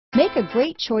Make a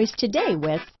great choice today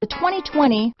with the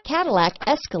 2020 Cadillac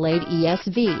Escalade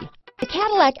ESV. The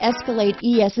Cadillac Escalade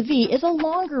ESV is a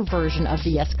longer version of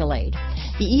the Escalade.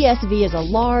 The ESV is a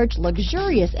large,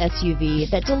 luxurious SUV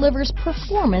that delivers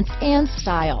performance and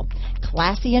style.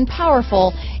 Classy and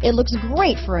powerful, it looks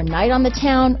great for a night on the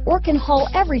town or can haul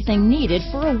everything needed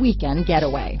for a weekend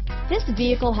getaway. This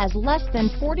vehicle has less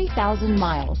than 40,000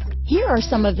 miles. Here are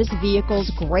some of this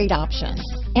vehicle's great options: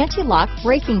 anti-lock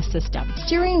braking system,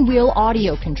 steering wheel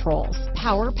audio controls,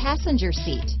 power passenger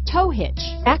seat, tow hitch,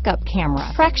 backup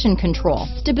camera, traction control,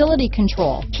 stability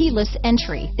control, keyless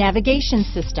entry, navigation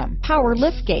system, power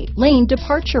liftgate, lane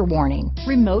departure warning,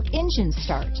 remote engine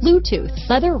start, Bluetooth,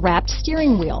 leather-wrapped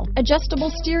steering wheel,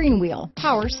 adjustable steering wheel,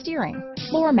 power steering,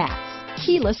 floor mats,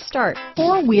 keyless start,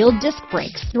 four-wheel disc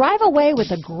brakes. Drive away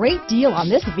with a great deal on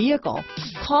this vehicle.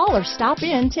 Call or stop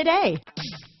in today.